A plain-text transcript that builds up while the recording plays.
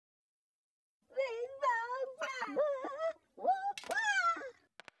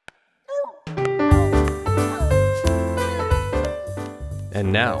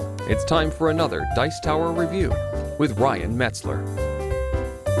And now, it's time for another Dice Tower review with Ryan Metzler.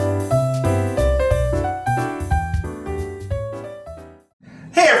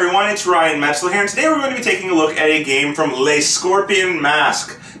 Hey everyone, it's Ryan Metzler here, and today we're going to be taking a look at a game from Les Scorpion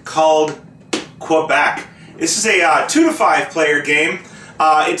Masque called Quebec. This is a 2 to 5 player game.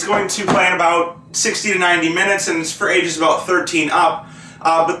 It's going to play in about 60 to 90 minutes, and it's for ages about 13 up.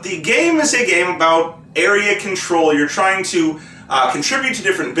 But the game is a game about area control. You're trying to contribute to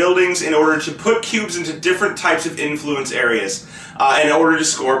different buildings in order to put cubes into different types of influence areas in order to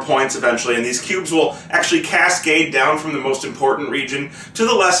score points eventually. And these cubes will actually cascade down from the most important region to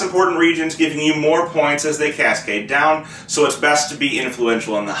the less important regions, giving you more points as they cascade down. So it's best to be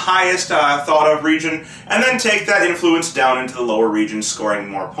influential in the highest thought of region, and then take that influence down into the lower region, scoring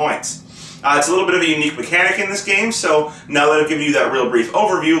more points. It's a little bit of a unique mechanic in this game, so now that I've given you that real brief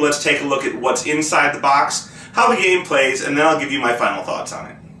overview, let's take a look at what's inside the box, how the game plays, and then I'll give you my final thoughts on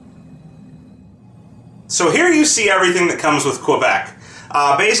it. So here you see everything that comes with Quebec.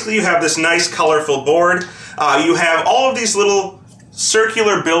 Basically you have this nice colorful board. You have all of these little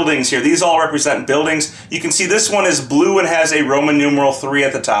circular buildings here. These all represent buildings. You can see this one is blue and has a Roman numeral 3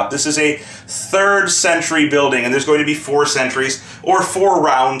 at the top. This is a 3rd century building, and there's going to be 4 centuries, or 4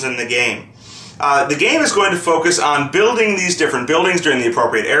 rounds in the game. The game is going to focus on building these different buildings during the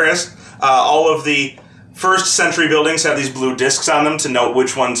appropriate eras. All of the 1st century buildings have these blue discs on them to note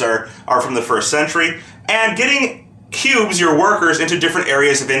which ones are from the 1st century, and getting cubes, your workers, into different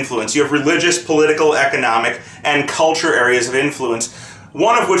areas of influence. You have religious, political, economic, and culture areas of influence,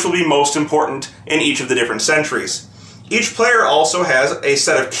 one of which will be most important in each of the different centuries. Each player also has a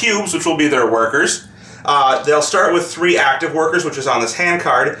set of cubes, which will be their workers. They'll start with 3 active workers, which is on this hand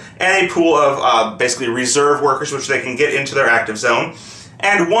card, and a pool of basically reserve workers, which they can get into their active zone,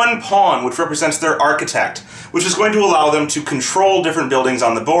 and 1 pawn, which represents their architect, which is going to allow them to control different buildings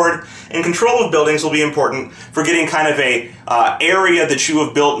on the board. And control of buildings will be important for getting kind of a area that you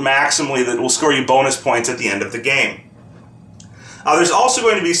have built maximally that will score you bonus points at the end of the game. There's also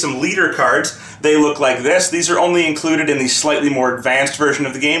going to be some leader cards. They look like this. These are only included in the slightly more advanced version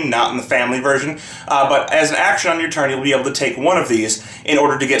of the game, not in the family version. But as an action on your turn, you'll be able to take one of these in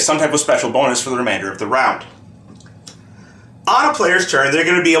order to get some type of special bonus for the remainder of the round. On a player's turn, they're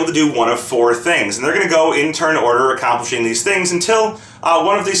going to be able to do one of 4 things, and they're going to go in turn order accomplishing these things until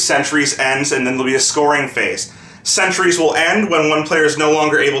one of these centuries ends, and then there'll be a scoring phase. Centuries will end when one player is no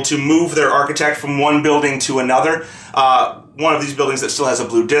longer able to move their architect from one building to another. One of these buildings that still has a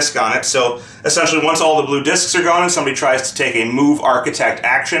blue disc on it. So essentially once all the blue discs are gone and somebody tries to take a move architect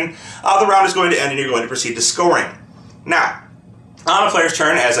action, the round is going to end and you're going to proceed to scoring. Now, on a player's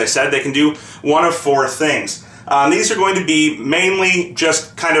turn, as I said, they can do one of 4 things. These are going to be mainly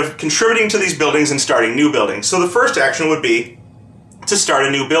just kind of contributing to these buildings and starting new buildings. So the first action would be to start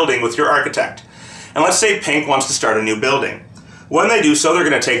a new building with your architect. And let's say Pink wants to start a new building. When they do so, they're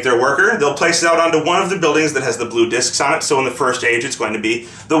going to take their worker, they'll place it out onto one of the buildings that has the blue discs on it. So in the first age it's going to be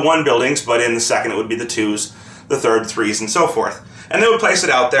the 1 buildings, but in the second it would be the 2s, the 3rd, 3s, and so forth. And they would place it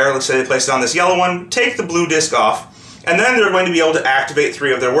out there. Let's say they place it on this yellow one, take the blue disc off, and then they're going to be able to activate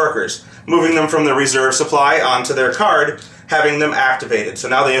 3 of their workers, moving them from the reserve supply onto their card, having them activated. So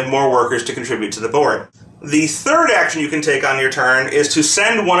now they have more workers to contribute to the board. The third action you can take on your turn is to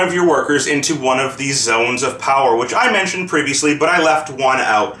send one of your workers into one of these zones of power, which I mentioned previously, but I left 1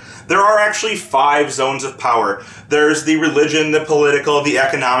 out. There are actually 5 zones of power. There's the religion, the political, the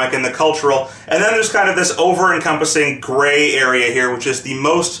economic, and the cultural, and then there's kind of this over-encompassing gray area here, which is the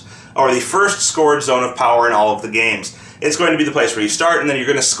most, or the first scored zone of power in all of the games. It's going to be the place where you start, and then you're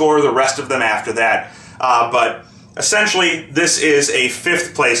going to score the rest of them after that. But essentially, this is a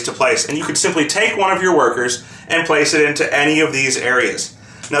 5th place to place, and you could simply take one of your workers and place it into any of these areas.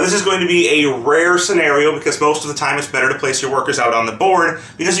 Now this is going to be a rare scenario because most of the time it's better to place your workers out on the board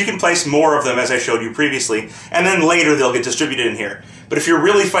because you can place more of them, as I showed you previously, and then later they'll get distributed in here. But if you're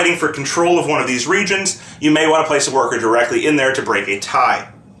really fighting for control of one of these regions, you may want to place a worker directly in there to break a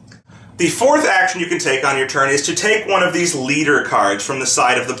tie. The 4th action you can take on your turn is to take one of these leader cards from the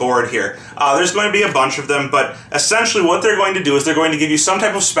side of the board here. There's going to be a bunch of them, but essentially what they're going to do is they're going to give you some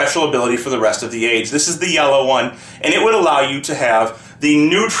type of special ability for the rest of the age. This is the yellow one, and it would allow you to have the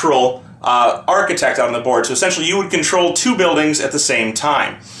neutral architect on the board. So essentially you would control 2 buildings at the same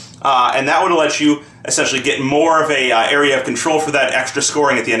time. And that would let you essentially get more of a area of control for that extra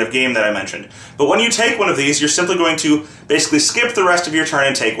scoring at the end of game that I mentioned. But when you take one of these, you're simply going to basically skip the rest of your turn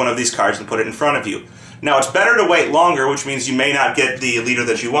and take one of these cards and put it in front of you. Now it's better to wait longer, which means you may not get the leader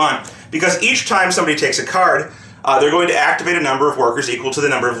that you want, because each time somebody takes a card, they're going to activate a number of workers equal to the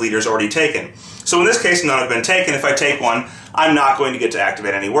number of leaders already taken. So in this case, none have been taken. If I take one, I'm not going to get to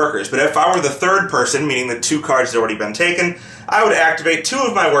activate any workers. But if I were the third person, meaning the 2 cards had already been taken, I would activate 2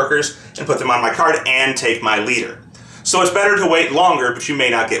 of my workers and put them on my card and take my leader. So it's better to wait longer, but you may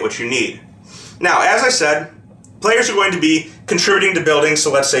not get what you need. Now, as I said, players are going to be contributing to buildings.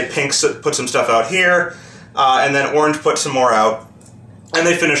 So let's say pink put some stuff out here, and then orange put some more out. And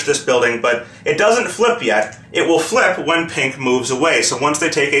they finish this building, but it doesn't flip yet. It will flip when pink moves away. So once they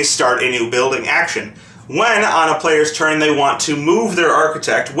take a start a new building action, when on a player's turn they want to move their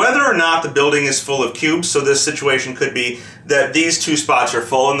architect, whether or not the building is full of cubes, so this situation could be that these 2 spots are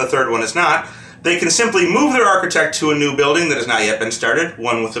full and the third one is not, they can simply move their architect to a new building that has not yet been started,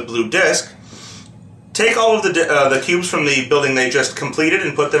 one with a blue disc, take all of the cubes from the building they just completed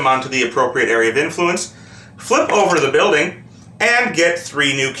and put them onto the appropriate area of influence, flip over the building, and get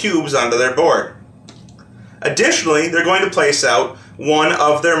 3 new cubes onto their board. Additionally, they're going to place out one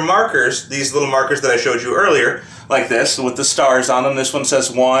of their markers, these little markers that I showed you earlier, like this, with the stars on them. This one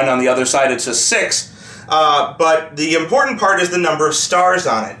says 1, on the other side it says 6, but the important part is the number of stars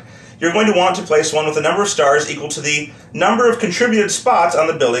on it. You're going to want to place one with a number of stars equal to the number of contributed spots on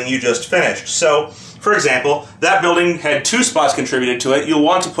the building you just finished. So, for example, that building had 2 spots contributed to it. You'll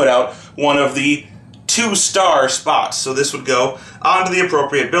want to put out one of the 2-star spots. So this would go onto the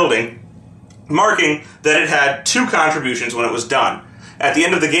appropriate building, marking that it had 2 contributions when it was done. At the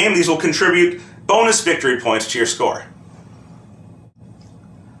end of the game, these will contribute bonus victory points to your score.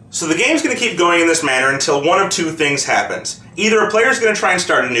 So the game's going to keep going in this manner until one of 2 things happens. Either a player's going to try and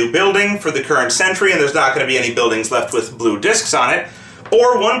start a new building for the current century, and there's not going to be any buildings left with blue discs on it,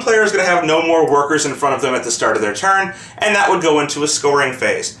 or one player is going to have no more workers in front of them at the start of their turn, and that would go into a scoring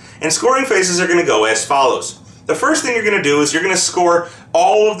phase. And scoring phases are going to go as follows. The first thing you're going to do is you're going to score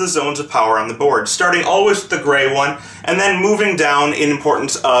all of the zones of power on the board, starting always with the gray one, and then moving down in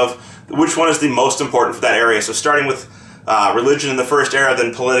importance of which one is the most important for that area. So starting with religion in the first era,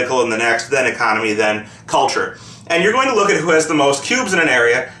 then political in the next, then economy, then culture. And you're going to look at who has the most cubes in an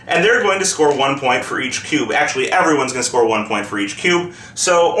area, and they're going to score 1 point for each cube. Actually, everyone's going to score 1 point for each cube.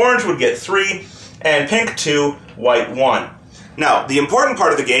 So orange would get 3, and pink 2, white 1. Now, the important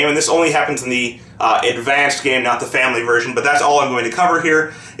part of the game, and this only happens in the advanced game, not the family version, but that's all I'm going to cover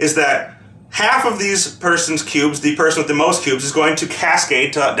here, is that half of these person's cubes, the person with the most cubes, is going to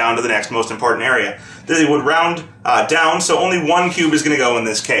cascade down to the next most important area. They would round down, so only 1 cube is going to go in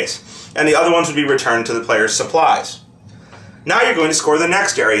this case, and the other ones would be returned to the player's supplies. Now you're going to score the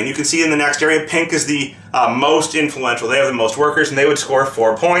next area, and you can see in the next area, pink is the most influential. They have the most workers, and they would score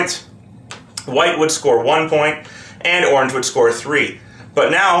 4 points. White would score 1 point, and orange would score 3.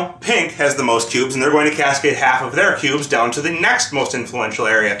 But now, pink has the most cubes, and they're going to cascade half of their cubes down to the next most influential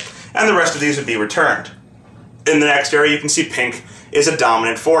area, and the rest of these would be returned. In the next area, you can see pink is a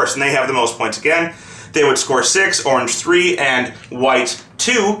dominant force, and they have the most points again. They would score 6, orange 3, and white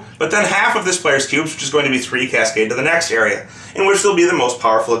 2, but then half of this player's cubes, which is going to be 3, cascade to the next area, in which they'll be the most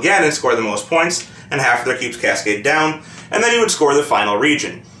powerful again and score the most points, and half of their cubes cascade down, and then you would score the final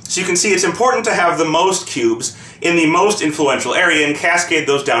region. So you can see it's important to have the most cubes in the most influential area and cascade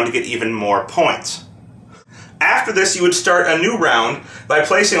those down to get even more points. After this, you would start a new round by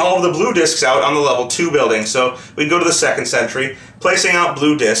placing all of the blue discs out on the level 2 building. So we'd go to the 2nd century, placing out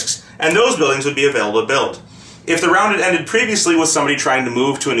blue discs, and those buildings would be available to build. If the round had ended previously with somebody trying to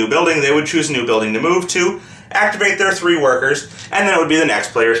move to a new building, they would choose a new building to move to, activate their 3 workers, and then it would be the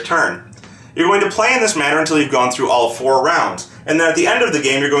next player's turn. You're going to play in this manner until you've gone through all 4 rounds, and then at the end of the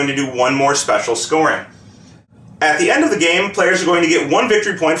game, you're going to do 1 more special scoring. At the end of the game, players are going to get 1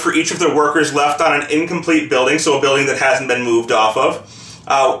 victory point for each of their workers left on an incomplete building, so a building that hasn't been moved off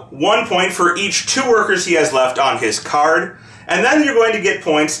of. 1 point for each 2 workers he has left on his card. And then you're going to get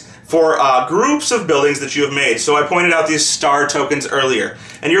points for groups of buildings that you have made. So I pointed out these star tokens earlier.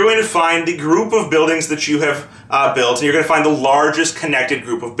 And you're going to find the group of buildings that you have built, and you're going to find the largest connected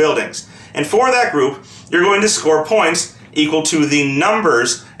group of buildings. And for that group, you're going to score points equal to the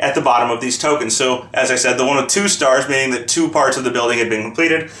numbers at the bottom of these tokens. So, as I said, the one with 2 stars, meaning that 2 parts of the building had been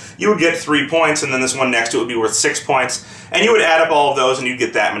completed, you would get 3 points, and then this one next to it would be worth 6 points, and you would add up all of those and you'd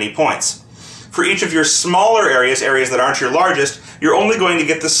get that many points. For each of your smaller areas, areas that aren't your largest, you're only going to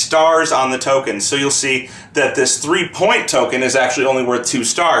get the stars on the token. So you'll see that this 3-point token is actually only worth 2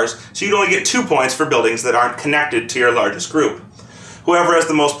 stars, so you'd only get 2 points for buildings that aren't connected to your largest group. Whoever has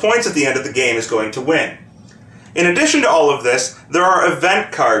the most points at the end of the game is going to win. In addition to all of this, there are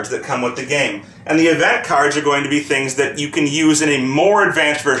event cards that come with the game. And the event cards are going to be things that you can use in a more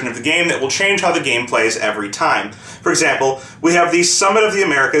advanced version of the game that will change how the game plays every time. For example, we have the Summit of the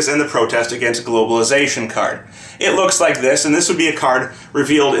Americas and the Protest Against Globalization card. It looks like this, and this would be a card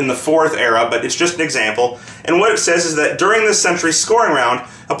revealed in the 4th era, but it's just an example. And what it says is that during this century scoring round,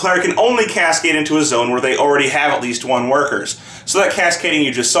 a player can only cascade into a zone where they already have at least 1 workers. So that cascading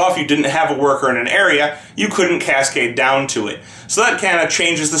you just saw, if you didn't have a worker in an area, you couldn't cascade down to it. So that kind of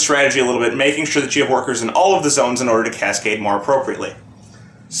changes the strategy a little bit, making sure that you have workers in all of the zones in order to cascade more appropriately.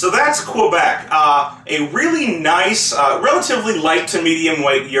 So that's Quebec, a really nice, relatively light to medium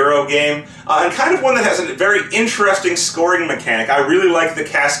weight Euro game, and kind of one that has a very interesting scoring mechanic. I really like the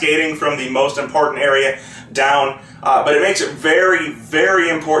cascading from the most important area down, but it makes it very, very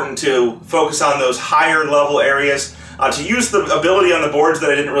important to focus on those higher level areas, to use the ability on the boards that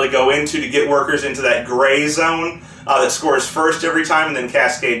I didn't really go into to get workers into that gray zone that scores first every time and then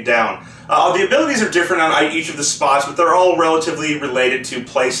cascade down. The abilities are different on each of the spots, but they're all relatively related to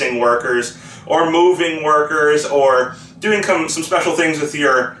placing workers, or moving workers, or doing some special things with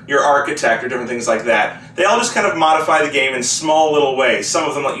your architect, or different things like that. They all just kind of modify the game in small little ways. Some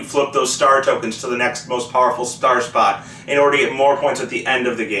of them let you flip those star tokens to the next most powerful star spot in order to get more points at the end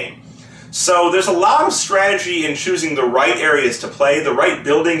of the game. So there's a lot of strategy in choosing the right areas to play, the right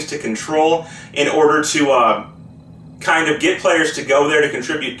buildings to control, in order to kind of get players to go there to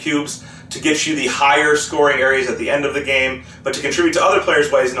contribute cubes, to get you the higher scoring areas at the end of the game, but to contribute to other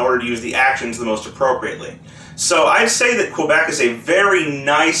players' ways in order to use the actions the most appropriately. So I'd say that Quebec is a very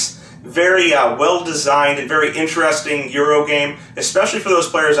nice, very well-designed and very interesting Euro game, especially for those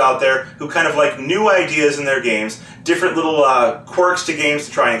players out there who kind of like new ideas in their games, different little quirks to games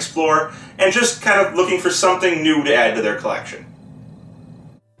to try and explore, and just kind of looking for something new to add to their collection.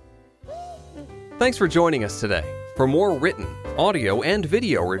 Thanks for joining us today. For more written, audio, and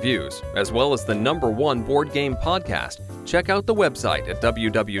video reviews, as well as the #1 board game podcast, check out the website at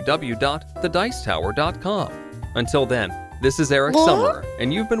www.thedicetower.com. Until then, this is Eric Summerer,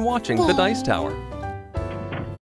 and you've been watching The Dice Tower.